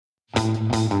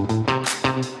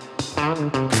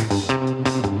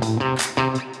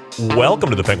Welcome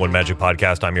to the Penguin Magic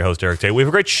Podcast. I'm your host, Eric Tay. We have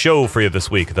a great show for you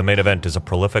this week. The main event is a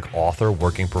prolific author,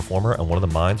 working performer, and one of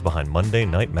the minds behind Monday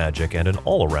Night Magic, and an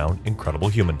all-around incredible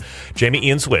human. Jamie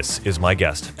Ian Swiss is my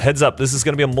guest. Heads up, this is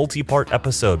going to be a multi-part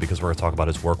episode because we're going to talk about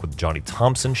his work with Johnny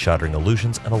Thompson, Shattering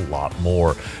Illusions, and a lot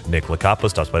more. Nick Lacapa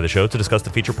stops by the show to discuss the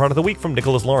feature part of the week from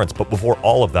Nicholas Lawrence. But before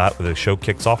all of that, the show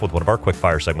kicks off with one of our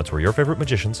quick-fire segments where your favorite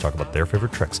magicians talk about their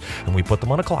favorite tricks, and we put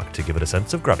them on a clock to give it a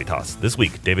sense of gravitas. This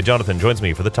week, David Jonathan joins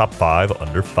me for the top 5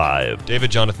 under 5.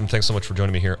 David Jonathan, thanks so much for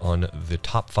joining me here on the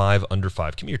top 5 under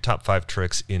 5. Give me your top 5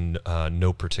 tricks in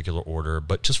no particular order,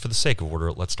 but just for the sake of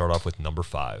order, let's start off with number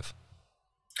 5.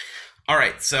 All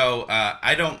right, so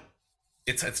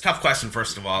it's a tough question,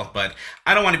 first of all, but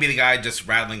I don't want to be the guy just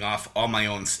rattling off all my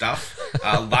own stuff.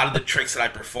 A lot of the tricks that I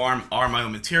perform are my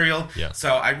own material,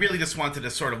 so I really just wanted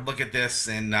to sort of look at this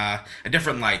in a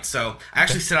different light. So I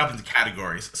actually set up into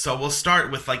categories. So we'll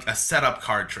start with like a setup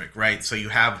card trick, right? So you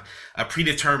have a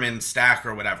predetermined stack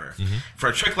or whatever. For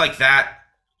a trick like that,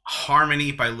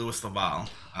 Harmony by Louis Laval,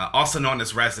 also known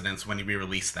as Resonance, when he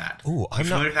re-released that. Ooh, I'm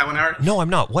familiar with that one, Eric? No, I'm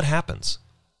not. What happens?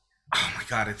 Oh my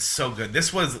God, it's so good.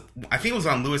 This was, I think it was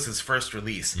on Lewis's first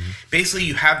release. Basically,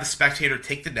 you have the spectator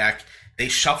take the deck, they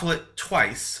shuffle it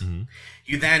twice.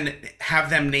 You then have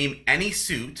them name any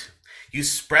suit. You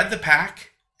spread the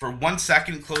pack for 1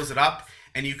 second, close it up,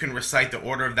 and you can recite the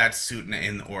order of that suit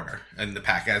in the order in the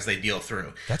pack as they deal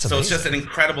through. That's so amazing. It's just an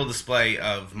incredible display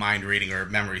of mind reading or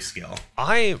memory skill.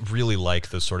 I really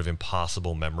like those sort of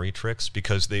impossible memory tricks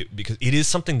because it is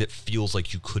something that feels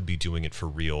like you could be doing it for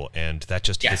real, and that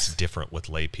just hits different with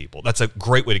lay people. That's a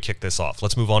great way to kick this off.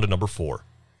 Let's move on to number 4.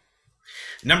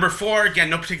 Number 4, again,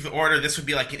 no particular order. This would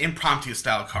be like an impromptu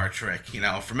style card trick. You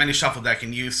know, from any shuffle deck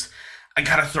in use, I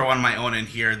gotta throw on my own in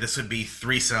here. This would be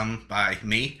Threesome by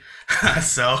me.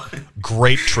 So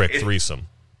great trick, Threesome.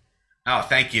 Oh,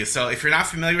 thank you. So if you're not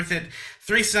familiar with it,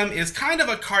 Threesome is kind of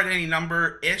a card any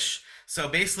number-ish. So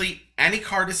basically, any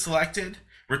card is selected,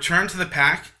 returned to the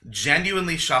pack,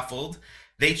 genuinely shuffled.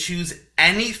 They choose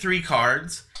any 3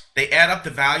 cards. They add up the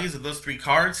values of those 3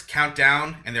 cards, count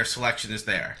down, and their selection is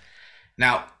there.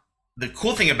 Now, the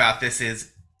cool thing about this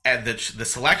is the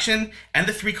selection and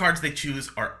the 3 cards they choose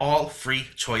are all free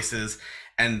choices.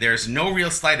 And there's no real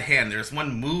sleight of hand. There's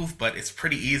one move, but it's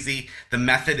pretty easy. The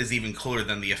method is even cooler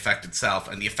than the effect itself,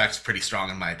 and the effect's pretty strong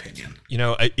in my opinion. You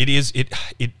know,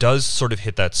 it does sort of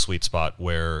hit that sweet spot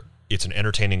where it's an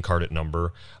entertaining card at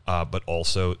number, but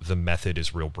also the method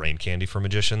is real brain candy for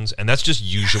magicians, and that's just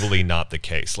usually not the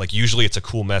case. Like, usually it's a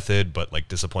cool method, but like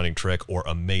disappointing trick, or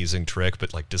amazing trick,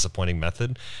 but like disappointing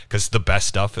method, because the best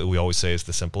stuff, we always say, is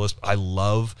the simplest. I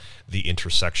love the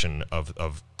intersection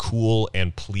of cool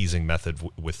and pleasing method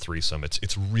with Threesome.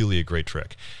 It's really a great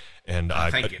trick, and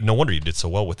thank you. No wonder you did so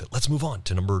well with it. Let's move on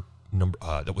to number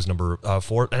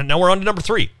 4, and now we're on to number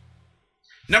 3.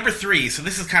 Number 3, so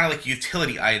this is kind of like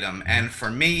utility item, and for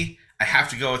me, I have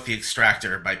to go with the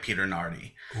Extractor by Peter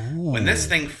Nardi. Ooh. When this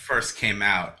thing first came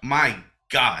out, my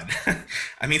God.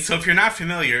 I mean, so if you're not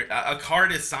familiar, a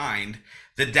card is signed,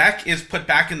 the deck is put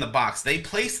back in the box. They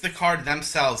place the card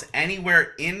themselves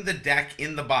anywhere in the deck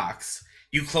in the box.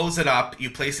 You close it up, you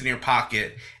place it in your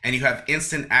pocket, and you have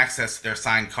instant access to their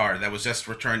signed card that was just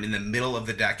returned in the middle of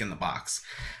the deck in the box.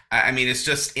 I mean, it's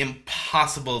just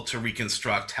impossible to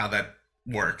reconstruct how that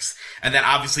works. And then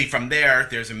obviously from there,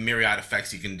 there's a myriad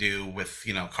effects you can do with,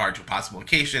 you know, card to a possible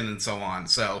location and so on.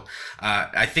 So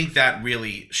I think that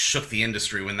really shook the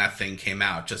industry when that thing came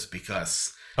out, just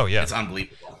because it's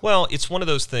unbelievable. Well, it's one of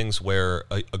those things where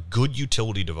a good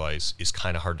utility device is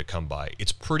kind of hard to come by.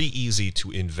 It's pretty easy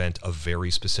to invent a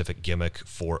very specific gimmick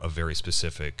for a very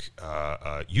specific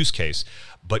use case,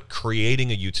 but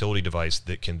creating a utility device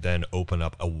that can then open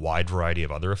up a wide variety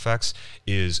of other effects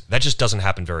that just doesn't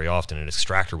happen very often, and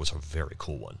Extractor was a very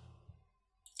cool one.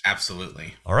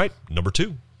 Absolutely. All right, number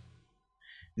 2.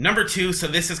 Number 2, so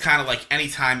this is kind of like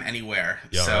anytime, anywhere.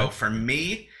 Yeah, so right. For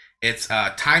me, it's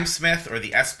Timesmith, or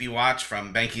the SB watch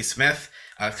from Benke Smith.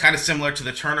 Kind of similar to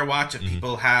the Turner watch if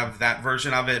people have that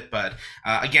version of it. But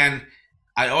again,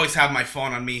 I always have my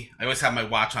phone on me. I always have my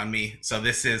watch on me. So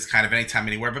this is kind of anytime,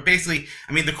 anywhere. But basically,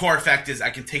 I mean, the core effect is I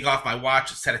can take off my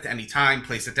watch, set it to any time,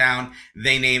 place it down.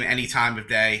 They name any time of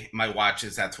day. My watch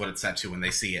that's what it's set to when they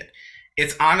see it.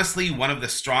 It's honestly one of the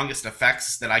strongest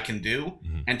effects that I can do.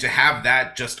 And to have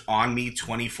that just on me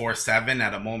 24/7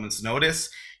 at a moment's notice,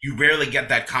 you rarely get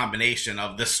that combination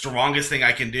of the strongest thing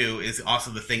I can do is also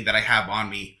the thing that I have on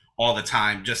me all the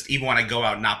time, just even when I go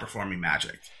out not performing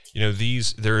magic.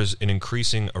 There's an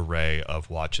increasing array of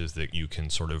watches that you can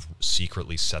sort of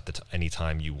secretly set any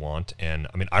time you want. And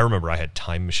I mean, I remember I had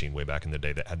Time Machine way back in the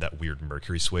day that had that weird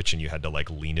Mercury switch, and you had to like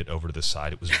lean it over to the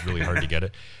side. It was really hard to get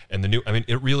it. And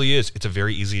it really is. It's a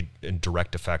very easy and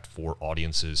direct effect for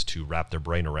audiences to wrap their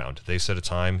brain around. They set a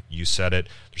time, you set it.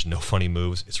 There's no funny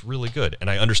moves. It's really good. And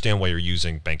I understand why you're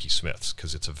using Benke Smiths,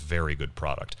 because it's a very good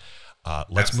product.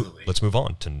 Let's move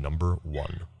on to number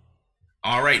 1.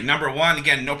 All right, number 1,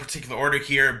 again, no particular order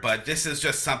here, but this is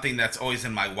just something that's always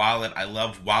in my wallet. I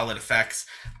love wallet effects,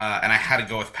 and I had to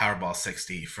go with Powerball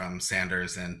 60 from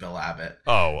Sanders and Bill Abbott.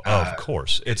 Oh, of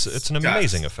course. It's an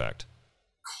amazing effect.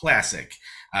 Classic.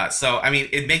 So, I mean,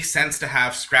 it makes sense to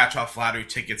have scratch-off lottery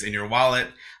tickets in your wallet.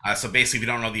 So basically, if you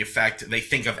don't know the effect, they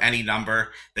think of any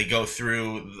number, they go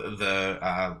through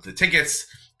the tickets,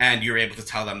 and you're able to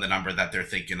tell them the number that they're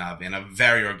thinking of in a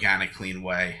very organic, clean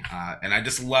way. And I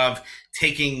just love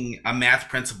taking a math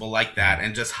principle like that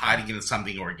and just hiding it in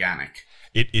something organic.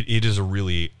 It is a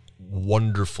really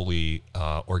wonderfully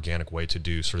organic way to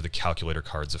do sort of the calculator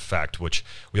cards effect, which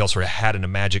we all sort of had in a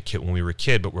Magic kit when we were a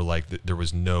kid, but we're like, there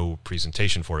was no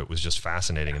presentation for it. It was just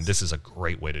fascinating, and this is a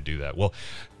great way to do that. Well,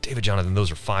 David Jonathan,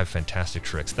 those are 5 fantastic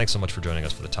tricks. Thanks so much for joining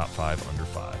us for the top 5 under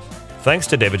 5. Thanks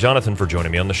to David Jonathan for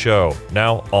joining me on the show.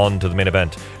 Now, on to the main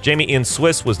event. Jamie Ian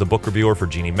Swiss was the book reviewer for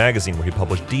Genie Magazine, where he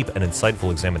published deep and insightful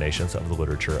examinations of the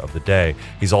literature of the day.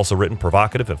 He's also written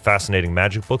provocative and fascinating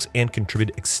magic books and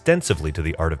contributed extensively to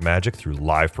the art of magic through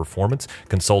live performance,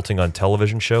 consulting on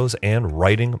television shows, and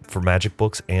writing for magic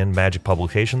books and magic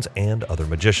publications and other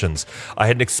magicians. I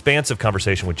had an expansive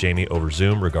conversation with Jamie over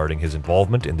Zoom regarding his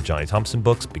involvement in the Johnny Thompson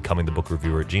books, becoming the book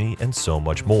reviewer at Genie, and so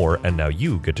much more. And now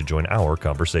you get to join our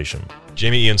conversation.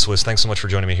 Jamie Ian Swiss, thanks so much for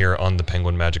joining me here on the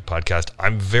Penguin Magic Podcast.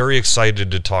 I'm very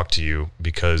excited to talk to you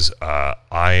because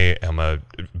I am a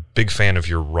big fan of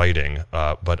your writing,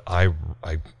 but I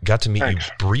got to meet you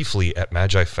briefly at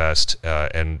Magi Fest,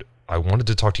 and I wanted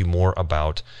to talk to you more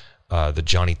about the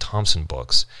Johnny Thompson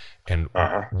books and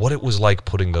what it was like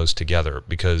putting those together,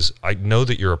 because I know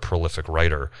that you're a prolific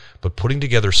writer, but putting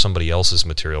together somebody else's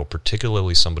material,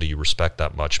 particularly somebody you respect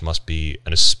that much, must be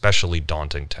an especially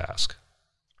daunting task.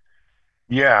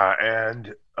 Yeah,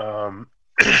 and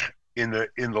in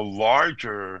the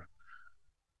larger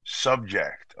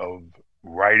subject of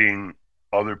writing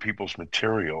other people's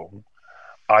material,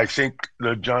 I think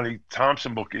the Johnny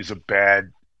Thompson book is a bad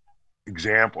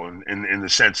example in the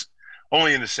sense,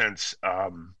 only in the sense, I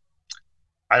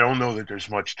don't know that there's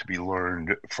much to be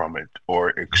learned from it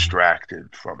or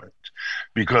extracted from it,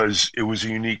 because it was a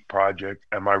unique project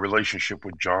and my relationship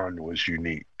with John was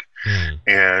unique.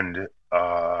 And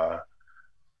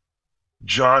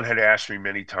John had asked me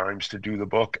many times to do the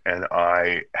book, and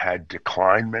I had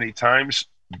declined many times.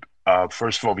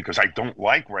 First of all, because I don't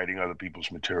like writing other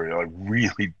people's material. I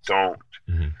really don't.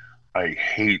 I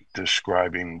hate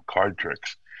describing card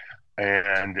tricks.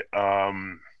 And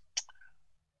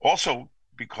also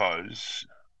because,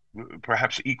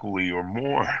 perhaps equally or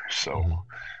more so,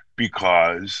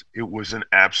 because it was an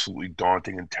absolutely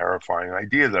daunting and terrifying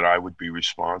idea that I would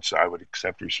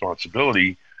accept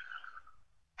responsibility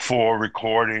for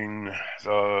recording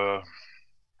the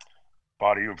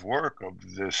body of work of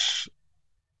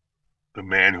the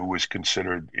man who was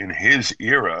considered in his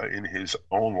era, in his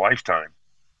own lifetime,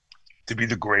 to be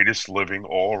the greatest living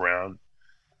all-around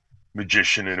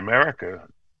magician in America,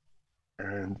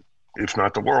 and if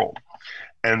not the world.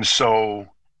 And so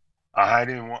I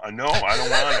didn't want, no, I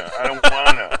don't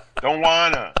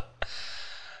wanna.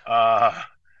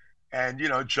 And,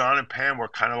 John and Pam were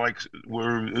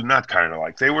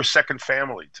they were second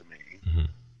family to me.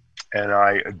 And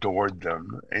I adored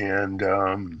them. And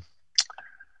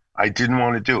I didn't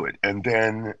want to do it. And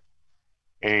then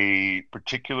a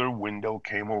particular window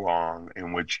came along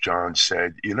in which John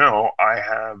said, I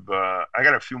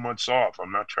got a few months off.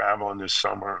 I'm not traveling this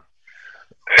summer.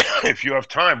 If you have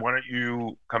time, why don't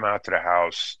you come out to the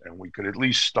house and we could at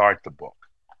least start the book.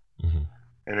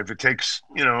 And if it takes,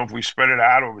 if we spread it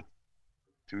out over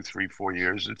 2, 3, 4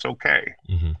 years, it's okay.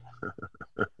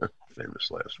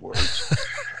 Famous last words.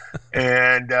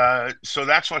 And so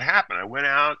that's what happened. I went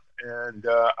out and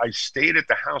I stayed at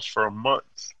the house for a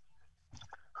month.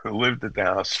 I lived at the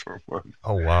house for a month.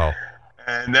 Oh, wow.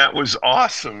 And that was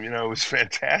awesome. It was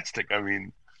fantastic. I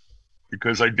mean,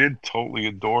 because I did totally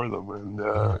adore them.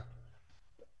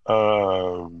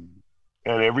 And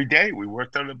every day we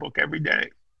worked on the book every day.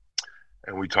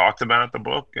 And we talked about the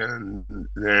book, and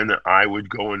then I would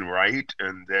go and write,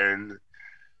 and then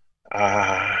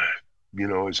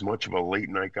as much of a late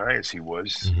night guy as he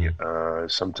was. Mm-hmm.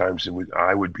 Sometimes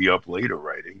I would be up later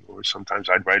writing, or sometimes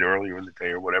I'd write earlier in the day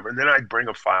or whatever. And then I'd bring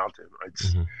a file to him. I'd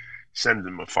Mm-hmm. send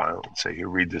him a file and say, "Here,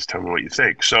 read this. Tell me what you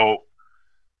think." So,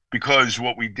 because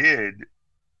what we did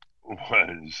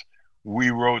was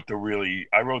I wrote the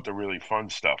really fun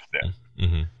stuff then.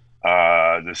 Mm-hmm.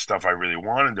 The stuff I really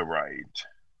wanted to write,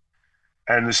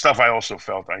 and the stuff I also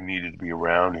felt I needed to be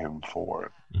around him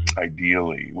for,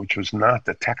 ideally, which was not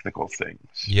the technical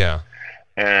things. Yeah.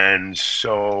 And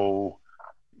so,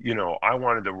 I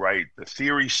wanted to write the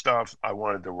theory stuff. I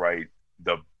wanted to write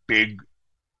the big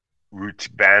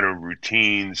banner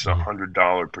routines, the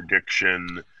 $100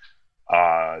 prediction,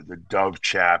 the Dove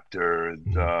chapter,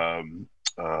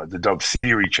 the Dove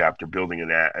theory chapter, building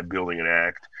an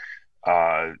act,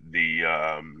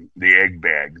 the egg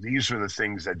bag. These are the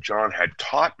things that John had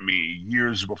taught me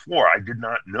years before. I did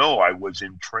not know I was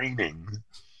in training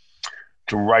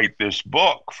to write this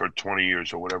book for 20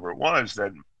 years or whatever it was,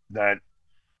 that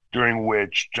during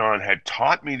which John had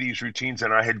taught me these routines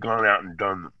and I had gone out and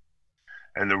done them.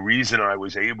 And the reason I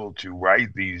was able to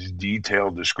write these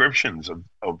detailed descriptions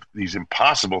of these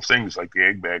impossible things like the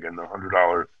egg bag and the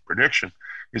 $100 prediction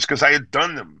is because I had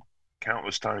done them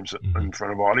countless times in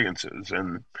front of audiences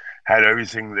and had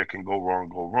everything that can go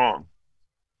wrong.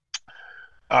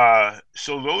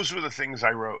 So those were the things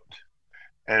I wrote.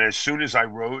 And as soon as I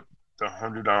wrote the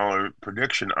 $100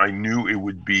 prediction, I knew it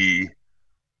would be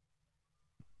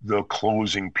the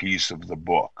closing piece of the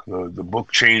book. The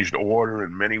book changed order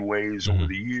in many ways over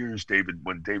the years.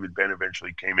 When David Benn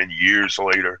eventually came in years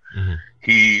later,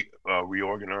 he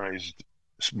reorganized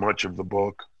much of the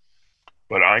book.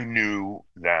 But I knew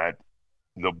that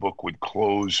the book would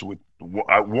close with,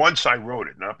 once I wrote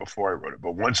it, not before I wrote it,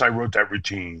 but once I wrote that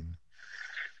routine,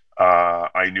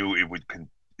 I knew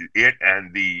it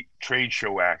and the trade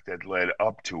show act that led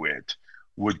up to it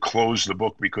would close the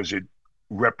book, because it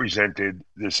represented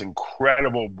this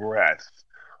incredible breadth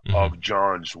of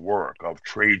John's work, of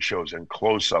trade shows and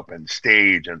close-up and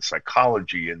stage and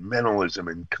psychology and mentalism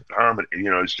and comedy.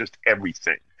 It's just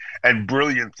everything. And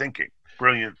brilliant thinking.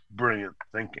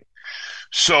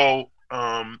 So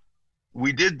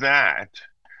we did that,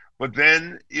 but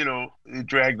then, it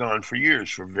dragged on for years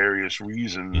for various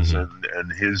reasons,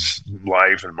 and his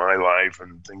life and my life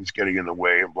and things getting in the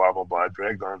way and blah, blah, blah,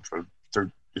 dragged on for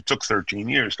it took 13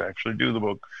 years to actually do the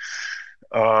book.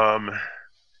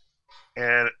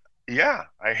 And yeah,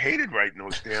 I hated writing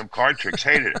those damn card tricks,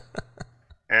 hated it.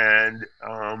 And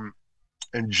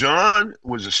John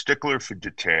was a stickler for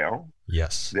detail.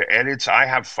 Yes. The edits, I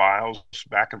have files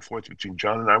back and forth between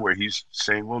John and I where he's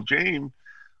saying, "Well, James,"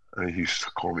 he used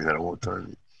to call me that all the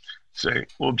time. Say,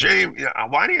 "Well, James,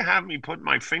 why do you have me put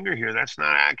my finger here? That's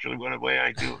not actually the way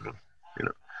I do it."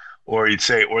 Or he'd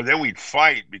say, or then we'd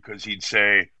fight because he'd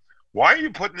say, "Why are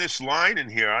you putting this line in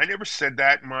here? I never said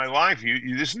that in my life.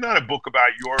 This is not a book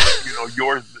about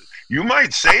you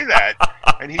might say that."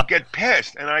 And he'd get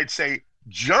pissed. And I'd say,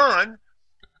 "John,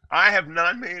 I have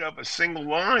not made up a single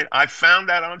line. I found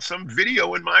that on some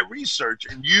video in my research,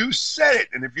 and you said it.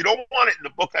 And if you don't want it in the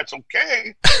book, that's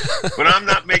okay. But I'm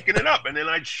not making it up." And then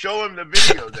I'd show him the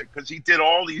video, because he did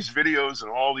all these videos and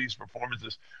all these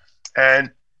performances.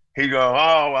 And he'd go,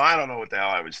 "Oh, well, I don't know what the hell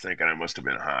I was thinking. I must have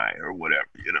been high or whatever."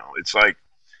 It's like,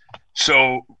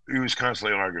 so he was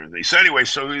constantly arguing with me. So anyway,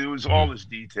 it was all this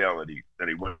detail that he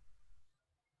went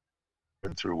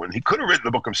through. And he could have written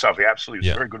the book himself. He absolutely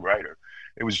was a very good writer.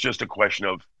 It was just a question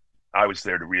of, I was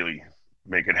there to really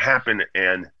make it happen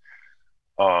and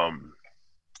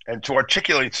to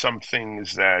articulate some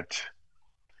things that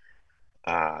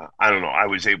I don't know, I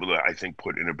was able to, I think,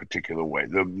 put in a particular way.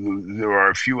 There are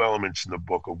a few elements in the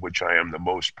book of which I am the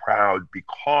most proud,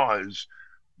 because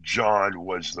John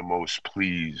was the most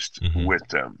pleased with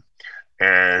them.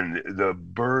 And the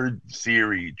bird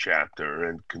theory chapter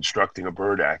and constructing a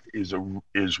bird act is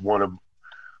one of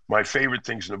my favorite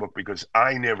things in the book, because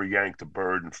I never yanked a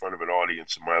bird in front of an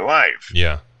audience in my life.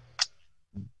 Yeah.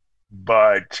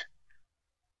 But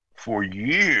for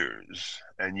years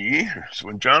and years,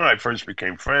 when John and I first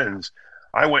became friends,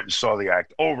 I went and saw the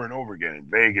act over and over again in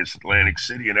Vegas, Atlantic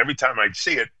City, and every time I'd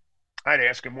see it, I'd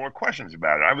ask him more questions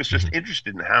about it. I was just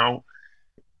interested in how,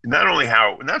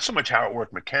 not so much how it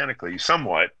worked mechanically,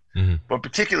 somewhat, but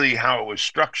particularly how it was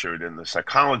structured and the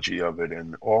psychology of it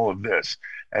and all of this.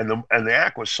 And the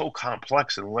act was so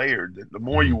complex and layered that the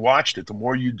more you watched it, the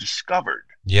more you discovered.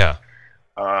 Yeah.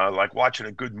 Like watching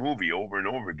a good movie over and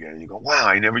over again. And you go, wow,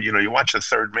 I never, you watch The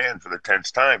Third Man for the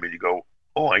 10th time and you go,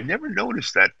 oh, I never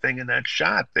noticed that thing in that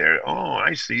shot there. Oh,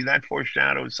 I see, that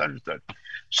foreshadows such and such.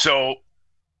 So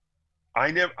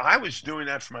I was doing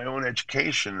that for my own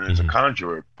education as a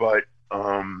conjurer, but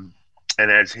and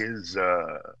as his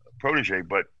protege,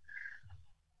 but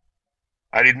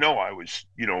I didn't know I was,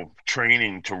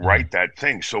 training to write that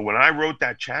thing. So when I wrote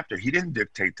that chapter, he didn't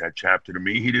dictate that chapter to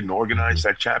me. He didn't organize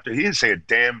that chapter. He didn't say a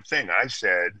damn thing. I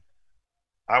said,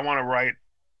 I want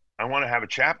to have a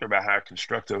chapter about how to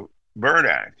construct a bird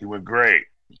act. He went, great.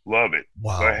 Love it.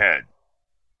 Wow. Go ahead.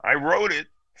 I wrote it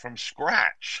from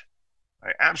scratch.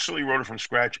 I absolutely wrote it from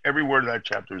scratch. Every word of that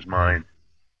chapter is mine.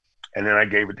 And then I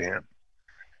gave it to him.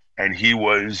 And he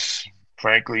was,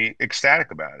 frankly,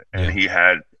 ecstatic about it. And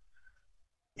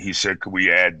he said, could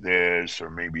we add this or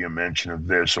maybe a mention of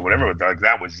this or whatever? Like,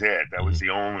 that was it. That was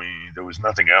there was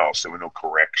nothing else. There were no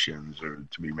corrections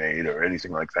to be made or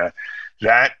anything like that.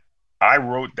 I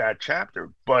wrote that chapter,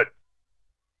 but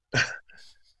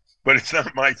it's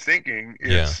not my thinking.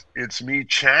 It's me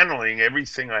channeling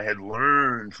everything I had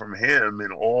learned from him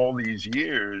in all these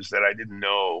years that I didn't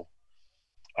know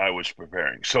I was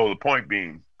preparing. So the point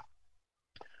being,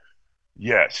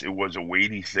 yes, it was a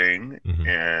weighty thing,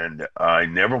 and I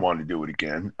never want to do it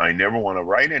again. I never want to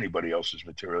write anybody else's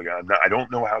material again. I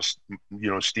don't know how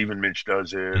Stephen Minch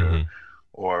does it,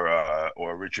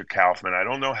 or Richard Kaufman. I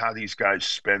don't know how these guys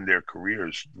spend their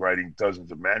careers writing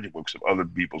dozens of magic books of other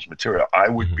people's material. I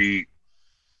would be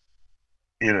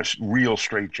in a real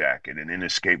straitjacket, an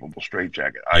inescapable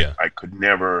straitjacket. I could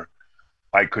never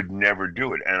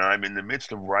do it. And I'm in the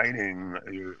midst of writing.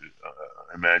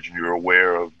 Imagine you're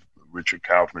aware of Richard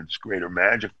Kaufman's Greater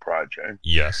Magic Project.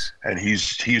 Yes. And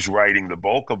he's writing the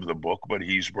bulk of the book, but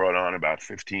he's brought on about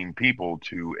 15 people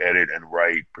to edit and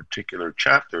write particular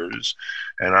chapters.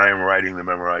 And I am writing the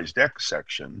memorized deck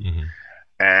section.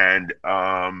 And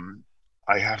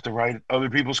I have to write other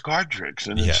people's card tricks.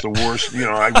 And it's the worst.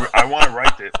 I want to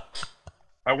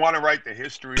write the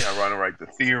history. I want to write the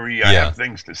theory. I have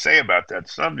things to say about that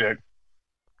subject.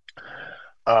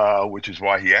 Which is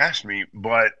why he asked me,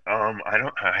 but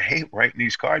I hate writing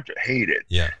these cards. I hate it.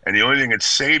 Yeah. And the only thing that's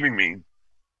saving me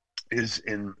is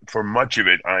for much of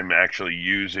it, I'm actually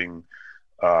using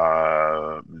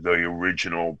the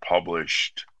original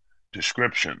published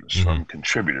descriptions from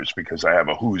contributors, because I have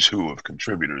a who's who of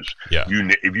contributors. Yeah.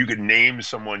 If you could name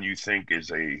someone you think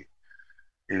is a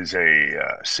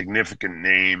significant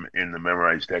name in the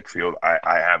memorized deck field, I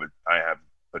have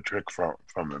a trick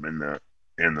from them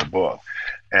in the book.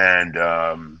 And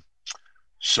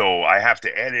so I have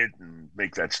to edit and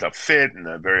make that stuff fit,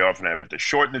 and very often I have to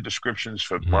shorten the descriptions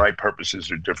for my purposes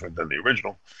are different than the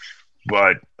original,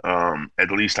 but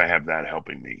at least I have that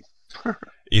helping me.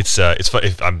 It's fun.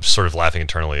 I'm sort of laughing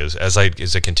internally as I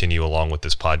continue along with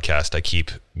this podcast. I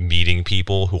keep meeting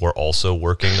people who are also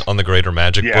working on the Greater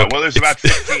Magic book. Yeah, well, there's about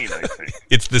 15, I think.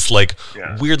 It's this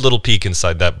weird little peek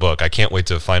inside that book. I can't wait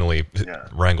to finally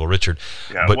wrangle Richard.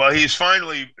 Yeah, but, well, he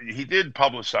did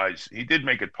publicize. He did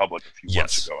make it public a few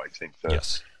months ago, I think.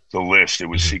 The list. It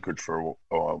was secret for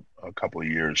a couple of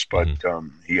years, but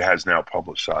he has now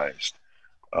publicized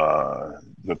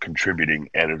the contributing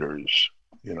editors.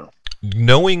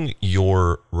 Knowing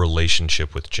your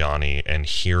relationship with Johnny and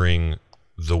hearing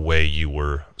the way you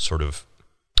were sort of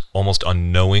almost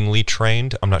unknowingly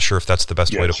trained, I'm not sure if that's the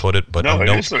best way to put it, but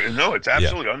it's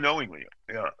absolutely unknowingly.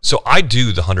 Yeah. So I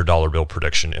do the $100 bill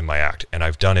prediction in my act, and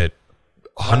I've done it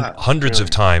hundreds of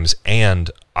times,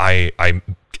 and I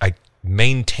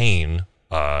maintain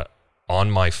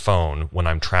on my phone when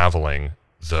I'm traveling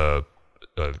the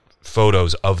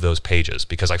photos of those pages,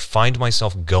 because I find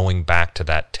myself going back to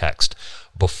that text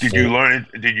before. Did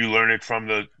you learn it from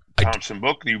the Thompson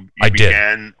book? You did.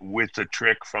 began with the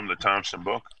trick from the Thompson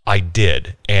book? I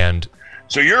did. And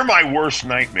so you're my worst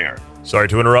nightmare. Sorry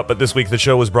to interrupt, but this week the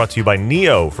show was brought to you by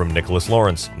Neo from Nicholas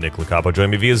Lawrence. Nick Locapo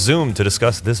joined me via Zoom to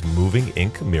discuss this moving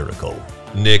ink miracle.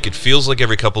 Nick, it feels like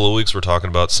every couple of weeks we're talking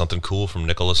about something cool from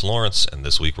Nicholas Lawrence, and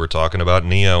this week we're talking about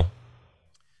Neo.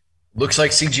 Looks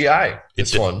like CGI.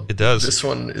 It does. This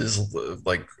one is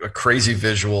like a crazy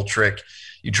visual trick.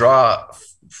 You draw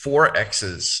 4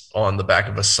 X's on the back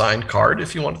of a signed card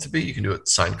if you want it to be. You can do it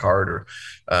signed card or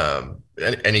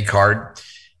any card.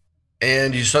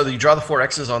 And you draw the 4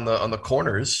 X's on the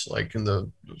corners, like in the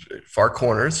far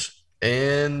corners,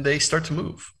 and they start to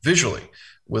move visually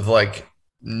with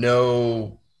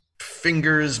no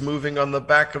fingers moving on the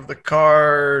back of the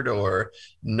card or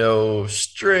no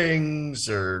strings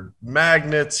or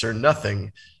magnets or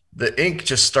nothing. The ink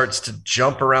just starts to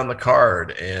jump around the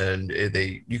card, and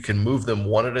you can move them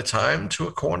one at a time to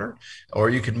a corner, or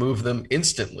you can move them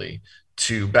instantly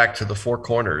back to the 4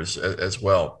 corners as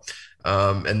well.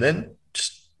 And then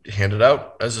just hand it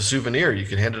out as a souvenir. You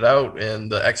can hand it out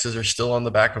and the X's are still on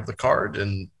the back of the card,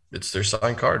 and It's their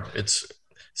signed card. It's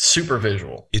super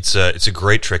visual. It's a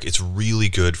great trick. It's really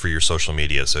good for your social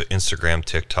media. So Instagram,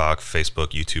 TikTok,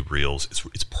 Facebook, YouTube Reels.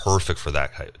 It's perfect for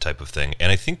that type of thing.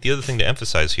 And I think the other thing to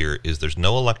emphasize here is there's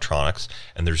no electronics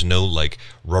and there's no like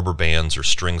rubber bands or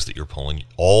strings that you're pulling.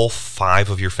 All 5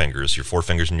 of your fingers, your 4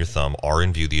 fingers and your thumb, are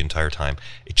in view the entire time.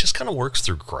 It just kind of works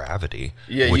through gravity.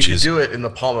 Yeah, you can do it in the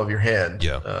palm of your hand.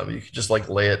 Yeah, you can just like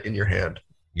lay it in your hand.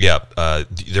 Yeah,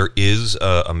 there is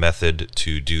a method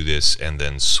to do this and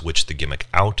then switch the gimmick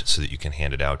out so that you can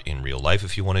hand it out in real life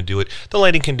if you want to do it. The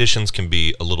lighting conditions can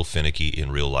be a little finicky in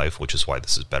real life, which is why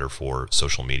this is better for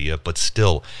social media, but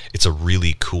still, it's a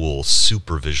really cool,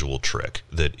 super visual trick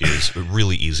that is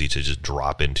really easy to just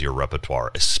drop into your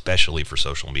repertoire, especially for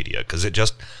social media, because it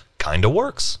just kind of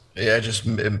works. Yeah,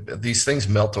 these things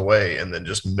melt away and then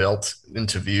just melt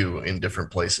into view in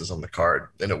different places on the card.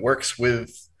 And it works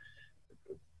with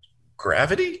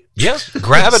gravity. Yeah,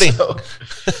 gravity.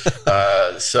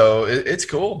 So it's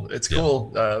cool. It's cool.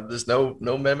 There's no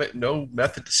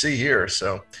method to see here.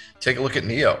 So take a look at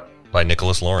Neo by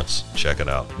Nicholas Lawrence. Check it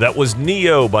out. That was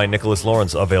Neo by Nicholas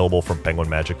Lawrence, available from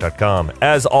penguinmagic.com.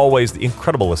 As always, the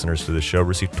incredible listeners to this show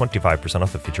receive 25%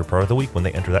 off the feature part of the week when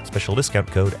they enter that special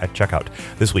discount code at checkout.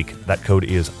 This week, that code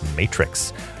is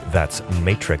MATRIX. That's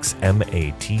Matrix,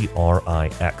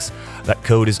 MATRIX. That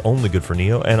code is only good for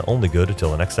Neo and only good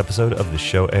until the next episode of the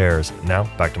show airs. Now,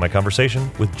 back to my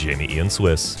conversation with Jamie Ian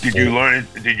Swiss. Did you learn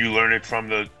it from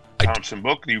the Thompson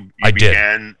book? You I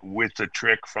began with the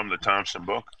trick from the Thompson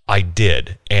book? I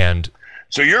did. And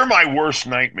so you're my worst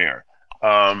nightmare.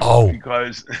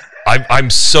 Because I'm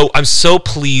so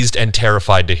pleased and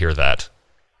terrified to hear that.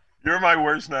 You're my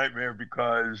worst nightmare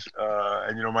because,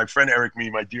 and my friend Eric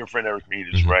Mead, my dear friend Eric Mead,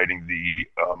 is writing the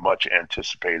much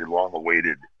anticipated, long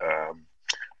awaited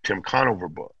Tim Conover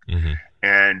book. Mm-hmm.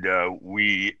 And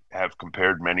we have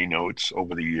compared many notes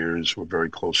over the years. We're very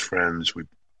close friends.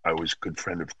 I was a good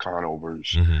friend of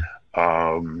Conover's. Mm-hmm.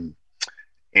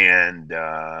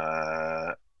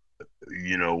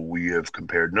 We have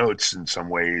compared notes in some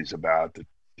ways about the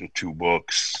 2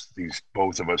 books,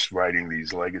 both of us writing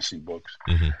these legacy books.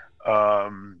 Mm-hmm.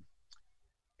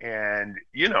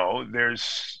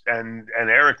 There's and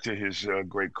Eric, to his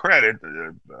great credit,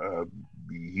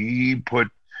 he put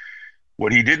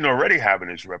what he didn't already have in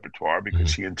his repertoire,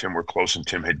 because he and Tim were close and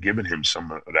Tim had given him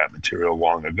some of that material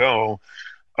long ago.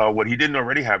 What he didn't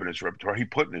already have in his repertoire, he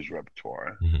put in his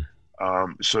repertoire,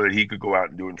 so that he could go out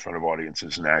and do it in front of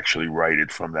audiences and actually write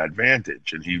it from that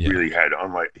vantage. And he really had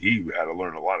to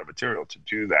learn a lot of material to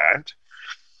do that.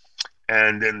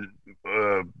 And then,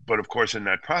 but of course, in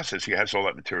that process, he has all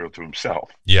that material to himself.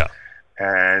 Yeah.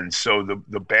 And so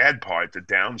the bad part, the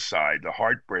downside, the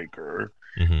heartbreaker,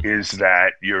 is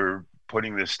that you're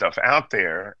putting this stuff out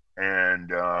there, and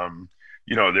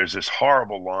there's this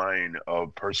horrible line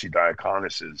of Percy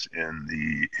Diaconis's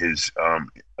in his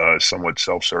somewhat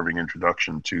self-serving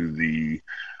introduction to the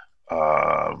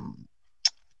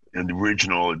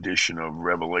original edition of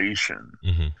Revelation.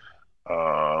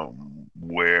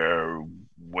 Where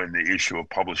when the issue of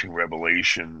publishing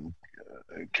Revelation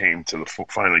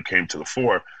finally came to the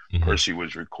fore, Percy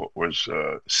was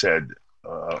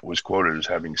quoted as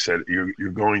having said,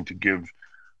 "You're going to give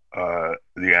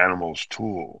the animals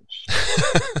tools."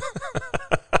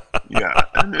 Yeah,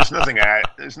 and there's nothing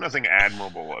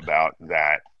admirable about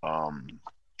that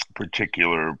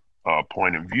particular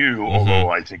point of view, although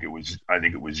I think it was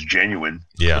genuine.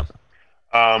 Yeah.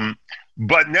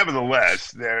 But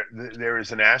nevertheless, there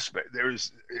is an aspect. There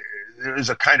is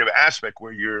a kind of aspect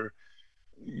where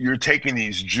you're taking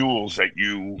these jewels that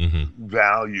you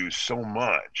value so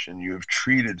much and you have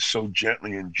treated so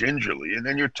gently and gingerly, and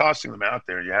then you're tossing them out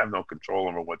there and you have no control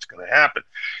over what's going to happen.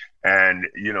 And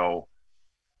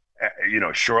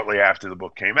shortly after the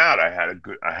book came out, I had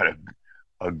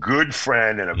a good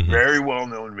friend and a very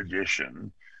well-known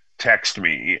magician text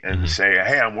me and say,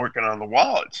 "Hey, I'm working on the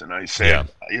wallets." And I say, I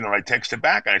texted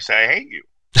back and I say, "I hate you."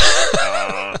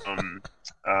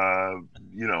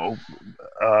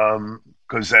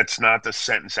 Because that's not the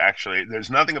sentence. Actually, there's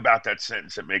nothing about that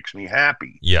sentence that makes me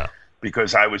happy. Yeah.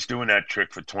 Because I was doing that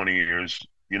trick for 20 years,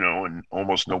 and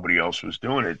almost nobody else was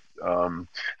doing it.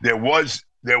 There was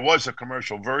a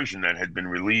commercial version that had been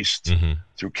released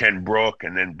through Ken Brook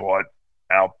and then bought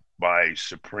out by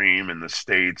Supreme in the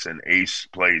States and Ace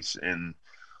Place in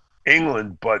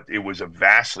England, but it was a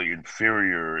vastly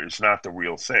inferior. It's not the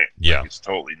real thing. Yeah. It's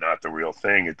totally not the real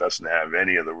thing. It doesn't have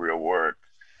any of the real work.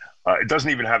 It doesn't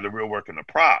even have the real work in the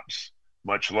props.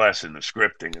 much less in the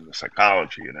scripting and the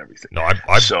psychology and everything. No,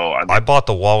 I bought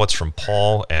the wallets from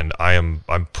Paul, and I'm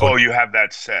oh, you have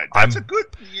that set. That's a good.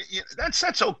 That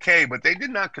set's okay, but they did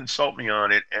not consult me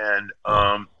on it, and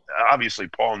obviously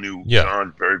Paul knew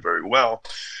John very, very well.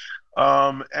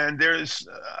 And there's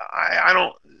I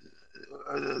don't.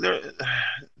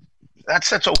 That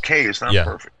set's okay. It's not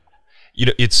perfect. You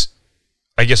know, it's.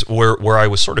 I guess where I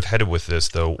was sort of headed with this,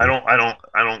 though. I don't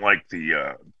like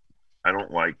the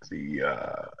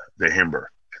Himber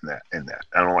in that.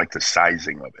 I don't like the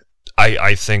sizing of it.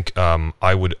 I think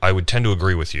I would tend to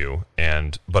agree with you,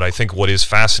 but I think what is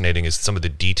fascinating is some of the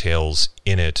details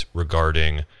in it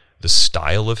regarding the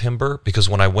style of Himber, because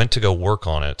when I went to go work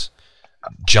on it,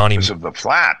 Johnny, because of the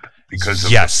flap.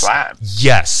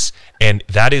 Yes, and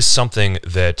that is something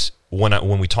that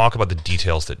when we talk about the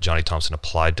details that Johnny Thompson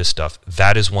applied to stuff,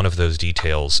 that is one of those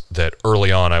details that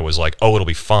early on I was like, oh, it'll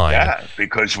be fine. Yeah,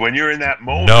 because when you're in that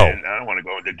moment, I don't want to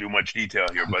go into too much detail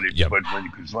here, but when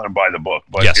you let them buy the book.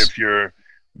 But if you're,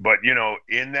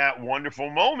 in that wonderful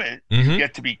moment, you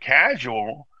get to be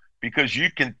casual because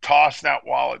you can toss that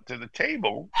wallet to the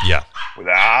table,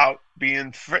 without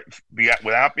being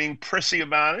prissy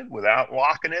about it, without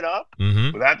locking it up,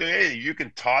 without doing anything. You can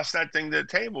toss that thing to the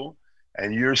table.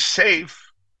 And you're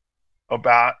safe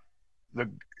about the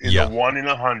 1 in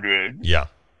 100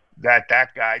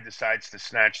 that guy decides to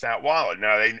snatch that wallet.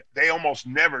 Now they almost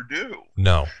never do.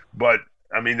 No, but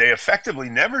I mean they effectively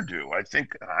never do. I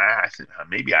think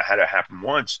maybe I had it happen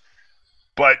once,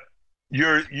 but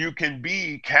you can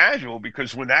be casual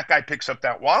because when that guy picks up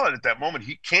that wallet at that moment,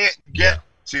 he can't get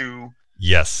to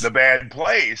the bad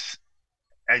place,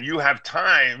 and you have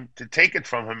time to take it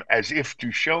from him as if to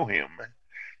show him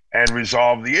and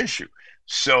resolve the issue.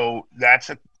 So that's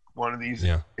one of these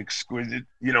exquisite,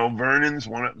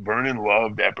 Vernon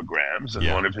loved epigrams, and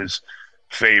one of his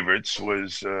favorites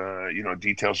was,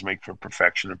 details make for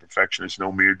perfection, and perfection is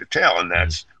no mere detail. And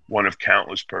that's one of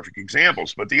countless perfect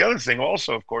examples. But the other thing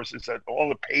also, of course, is that all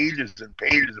the pages and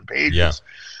pages and pages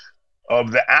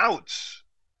of the outs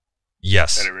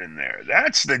that are in there.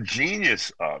 That's the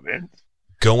genius of it.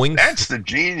 That's the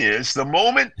genius. The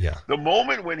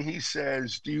moment when he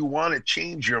says, "Do you want to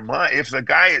change your mind?" If the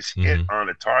guy is hit on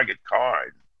a target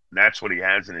card, and that's what he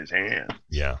has in his hand.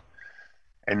 Yeah.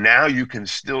 And now you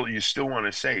still want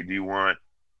to say, "Do you want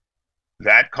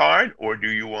that card or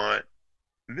do you want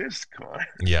this card?"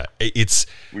 Yeah, it's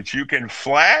which you can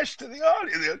flash to the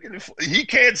audience. He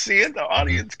can't see it; the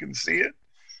audience can see it.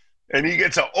 And he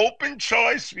gets an open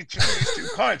choice between these two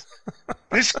cards.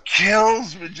 This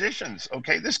kills magicians.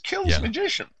 Okay, this kills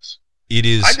magicians. It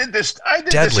is. I did this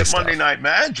at Monday Night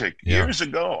Magic years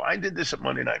ago. I did this at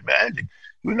Monday Night Magic.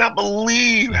 You would not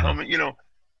believe how many.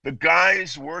 The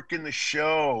guys working the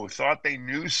show thought they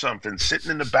knew something,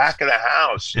 sitting in the back of the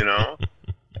house.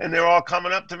 And they're all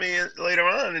coming up to me later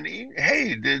on and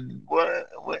hey, what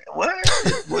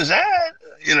was that?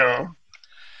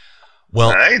 Well,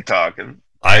 I ain't talking.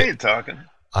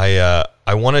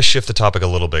 I want to shift the topic a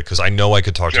little bit because I know I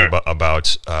could talk to you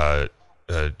about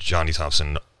Johnny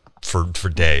Thompson for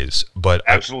days, but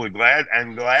absolutely glad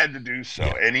to do so.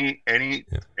 Any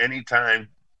time,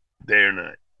 day or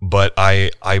night. But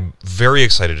I'm very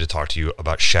excited to talk to you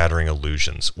about Shattering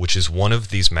Illusions, which is one of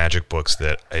these magic books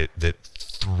that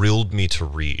thrilled me to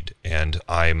read, and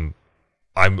I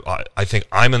think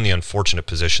I'm in the unfortunate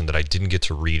position that I didn't get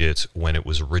to read it when it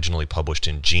was originally published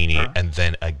in Genie, and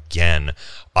then again,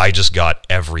 I just got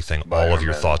everything, all of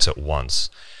your thoughts at once.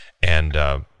 And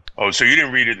so you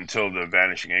didn't read it until the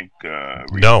Vanishing Ink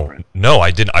No,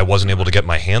 I didn't. I wasn't able to get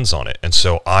my hands on it, and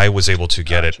so I was able to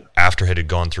get it after it had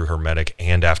gone through Hermetic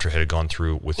and after it had gone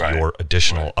through with your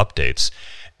additional updates.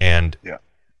 And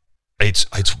it's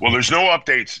well, there's no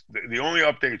updates. The only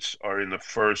updates are in the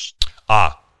first.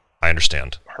 I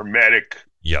understand. Hermetic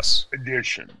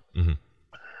edition. Mm-hmm.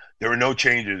 There were no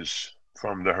changes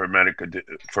from the Hermetic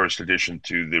first edition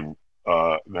to the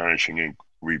Vanishing Ink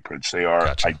reprints. They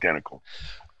are identical.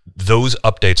 Those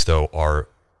updates, though,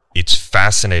 it's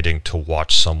fascinating to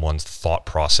watch someone's thought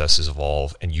processes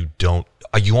evolve, and you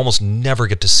almost never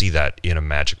get to see that in a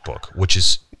magic book, which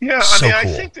is cool. I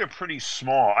think they're pretty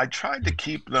small. I tried to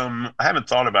keep them, I haven't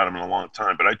thought about them in a long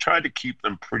time, but I tried to keep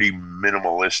them pretty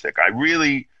minimalistic. I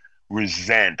really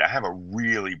I have a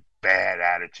really bad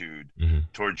attitude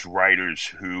towards writers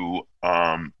who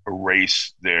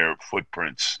erase their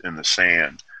footprints in the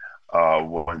sand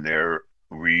when they're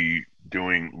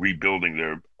rebuilding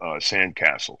their sand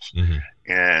castles.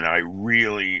 And I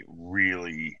really,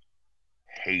 really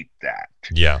hate that.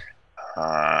 Yeah.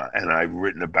 And I've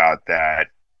written about that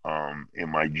in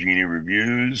my Genie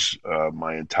reviews.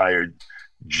 My entire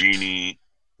Genie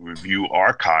review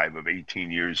archive of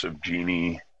 18 years of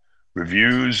Genie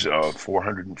reviews,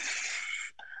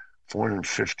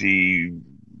 450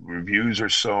 reviews or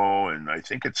so, and I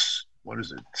think it's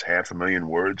it's 500,000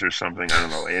 words or something. I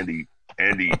don't know. Andy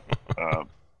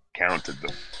counted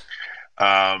them,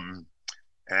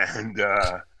 and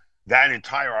that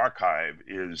entire archive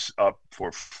is up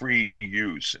for free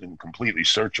use and completely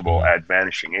searchable at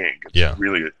Vanishing Ink. It's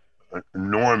really an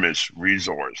enormous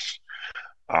resource,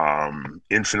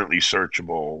 infinitely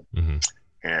searchable,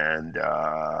 and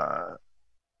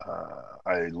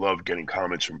I love getting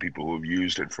comments from people who have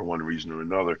used it for one reason or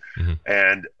another.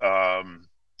 And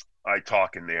I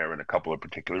talk in there in a couple of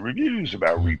particular reviews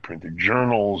about reprinted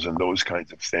journals and those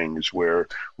kinds of things where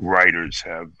writers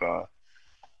have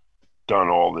done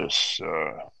all this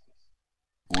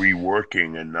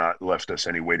reworking and not left us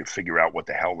any way to figure out what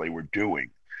the hell they were doing.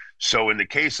 So in the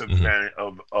case of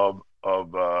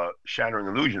Shattering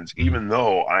Illusions, even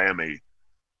though I am a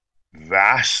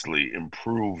vastly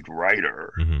improved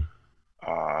writer,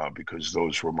 because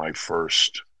those were my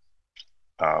first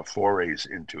forays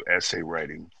into essay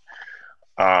writing,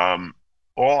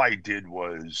 all I did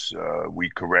was we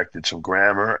corrected some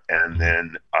grammar, and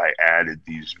then I added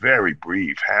these very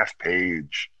brief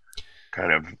half-page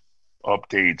kind of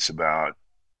updates about,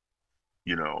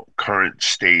 current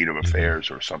state of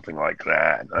affairs or something like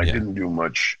that. I didn't do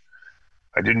much.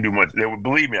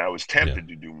 Believe me, I was tempted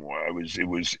to do more.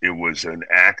 It was an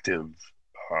active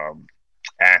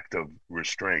act of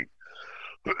restraint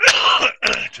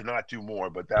to not do more,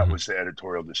 but that was the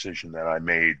editorial decision that I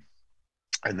made,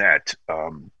 and that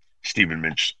Stephen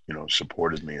Minch,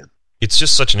 supported me in. It's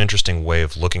just such an interesting way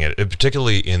of looking at it,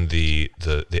 particularly in the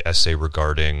essay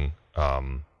regarding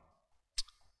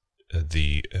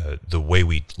the way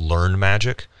we learn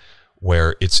magic,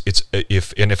 where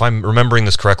if I'm remembering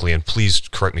this correctly, and please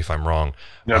correct me if I'm wrong,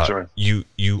 that's right.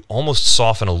 You almost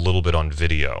soften a little bit on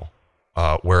video.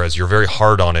 Whereas you're very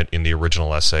hard on it in the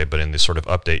original essay, but in this sort of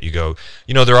update, you go,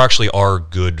 there actually are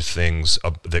good things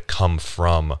that come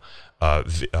from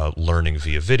learning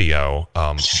via video.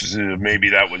 Maybe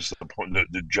that was the point,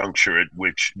 the juncture at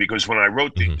which, because when I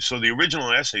wrote so the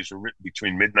original essays were written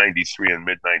between mid-93 and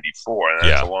mid-94, and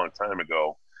that's a long time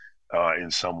ago in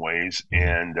some ways.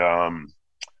 And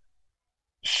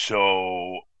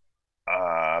so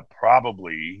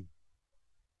probably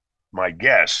my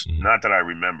guess, not that I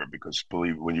remember, because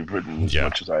believe when you've written as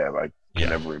much as I have, I can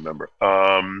never remember.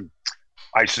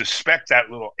 I suspect that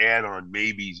little add-on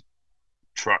maybe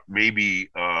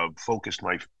focused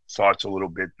my thoughts a little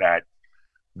bit, that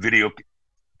video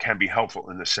can be helpful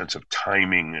in the sense of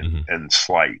timing and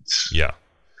slights. Yeah.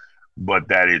 But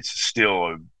that it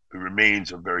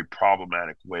remains a very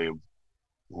problematic way of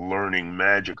learning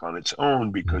magic on its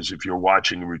own, because if you're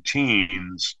watching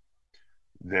routines,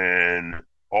 then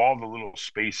all the little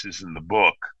spaces in the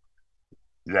book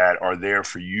that are there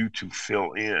for you to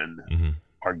fill in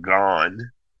are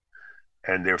gone,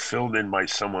 and they're filled in by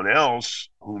someone else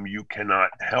whom you cannot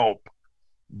help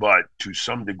but to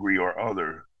some degree or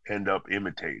other end up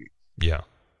imitating. Yeah.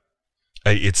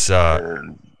 It's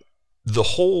the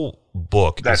whole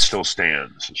book that still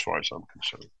stands as far as I'm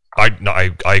concerned. I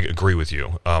agree with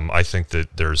you. I think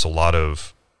that there's a lot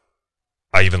of,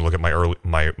 I even look at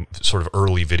my sort of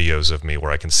early videos of me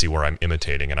where I can see where I'm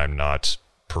imitating and I'm not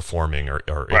performing or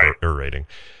orating.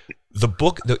 The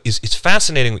book it's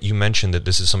fascinating. You mentioned that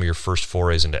this is some of your first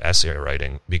forays into essay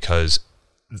writing, because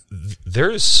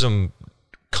there is some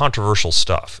controversial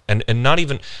stuff, and not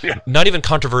even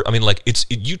controversial. I mean, like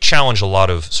you challenge a lot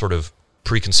of sort of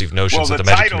preconceived notions that the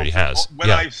magic community has. When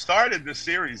I started the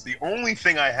series, the only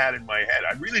thing I had in my head,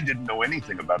 I really didn't know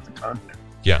anything about the content.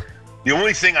 Yeah. The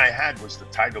only thing I had was the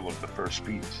title of the first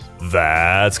piece.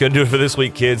 That's going to do it for this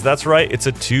week, kids. That's right. It's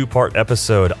a 2-part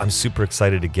episode. I'm super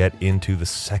excited to get into the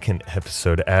second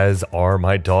episode, as are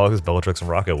my dogs, Bellatrix and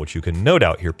Rocco, which you can no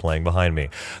doubt hear playing behind me.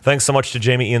 Thanks so much to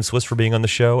Jamie Ian Swiss for being on the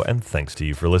show, and thanks to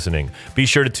you for listening. Be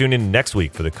sure to tune in next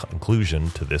week for the conclusion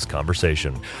to this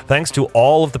conversation. Thanks to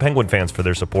all of the Penguin fans for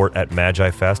their support at Magi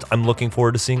Fest. I'm looking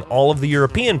forward to seeing all of the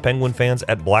European Penguin fans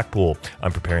at Blackpool.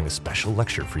 I'm preparing a special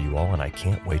lecture for you all, and I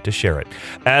can't wait to share it.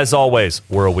 As always,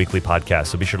 we're a weekly podcast,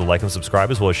 so be sure to like and subscribe,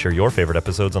 as well as share your favorite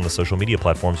episodes on the social media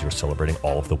platforms you're celebrating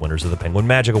all of the winners of the Penguin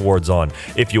Magic Awards on.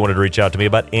 If you wanted to reach out to me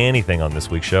about anything on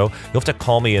this week's show, you'll have to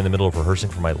call me in the middle of rehearsing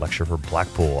for my lecture for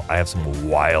Blackpool. I have some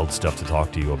wild stuff to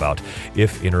talk to you about.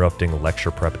 If interrupting lecture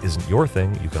prep isn't your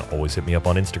thing, you can always hit me up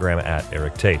on Instagram at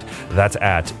Eric Tate. That's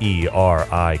at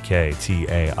ERIKTAIT.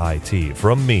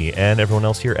 From me and everyone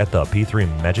else here at the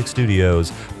P3 Magic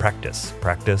Studios, practice,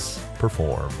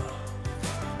 perform.